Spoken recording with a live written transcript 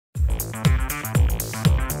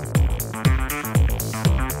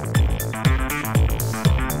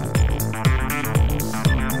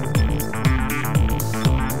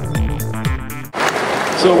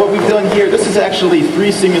done here, this is actually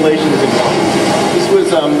 3 simulations in one. This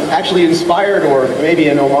was actually inspired, or maybe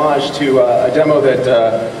an homage to a demo that,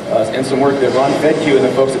 and some work that Ron Fedke and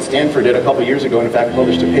the folks at Stanford did a couple years ago, and in fact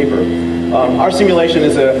published a paper. Our simulation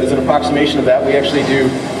is an approximation of that. We actually do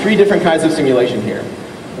 3 different kinds of simulation here.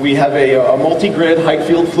 We have a multi-grid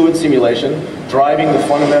height-field fluid simulation driving the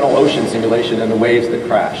fundamental ocean simulation and the waves that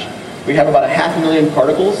crash. We have about 500,000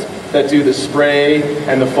 particles that do the spray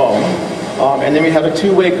and the foam. And then we have a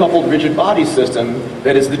 2-way coupled rigid body system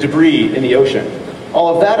that is the debris in the ocean.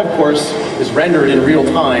 All of that, of course, is rendered in real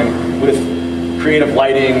time with creative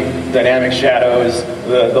lighting, dynamic shadows.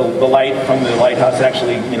 The light from the lighthouse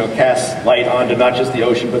actually casts light onto not just the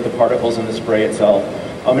ocean, but the particles in the spray itself.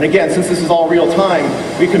 And again, since this is all real time,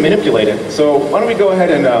 we can manipulate it. So why don't we go ahead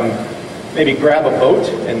and maybe grab a boat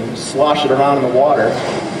and slosh it around in the water,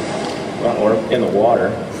 or in the water.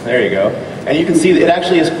 There you go. And you can see that it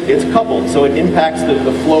actually it's coupled, so it impacts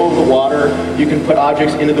the flow of the water. You can put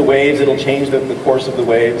objects into the waves, it'll change the course of the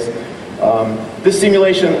waves. This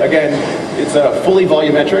simulation, again, it's fully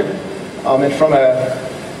volumetric, and from a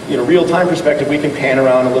real-time perspective, we can pan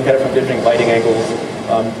around and look at it from different lighting angles.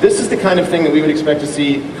 This is the kind of thing that we would expect to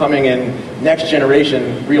see coming in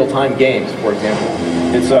next-generation real-time games, for example.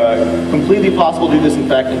 It's completely possible to do this, in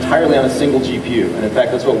fact, entirely on a single GPU, and in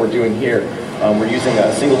fact, that's what we're doing here. We're using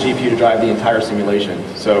a single GPU to drive the entire simulation.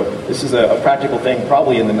 So this is a practical thing,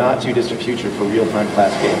 probably in the not-too-distant future for real-time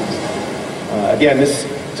class games. Again,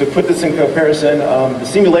 to put this in comparison, the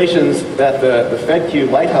simulations that the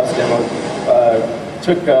Fedke Lighthouse demo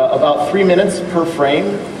took about 3 minutes per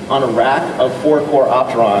frame on a rack of 4-core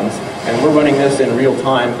Opterons, and we're running this in real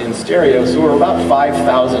time in stereo, so we're about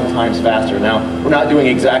 5,000 times faster. Now, we're not doing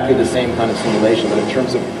exactly the same kind of simulation, but in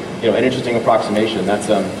terms of an interesting approximation, that's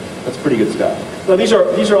pretty good stuff. Now these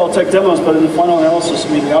are all tech demos, but in the final analysis, I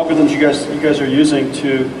mean, the algorithms you guys are using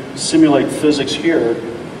to simulate physics here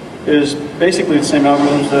is basically the same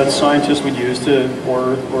algorithms that scientists would use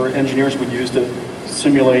or engineers would use to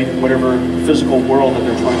simulate whatever physical world that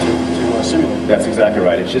they're trying to simulate. That's exactly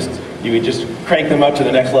right. It's just, you would just crank them up to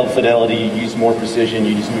the next level of fidelity, use more precision,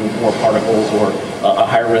 you just move more particles or a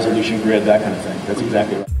higher resolution grid, that kind of thing. That's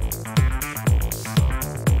exactly right.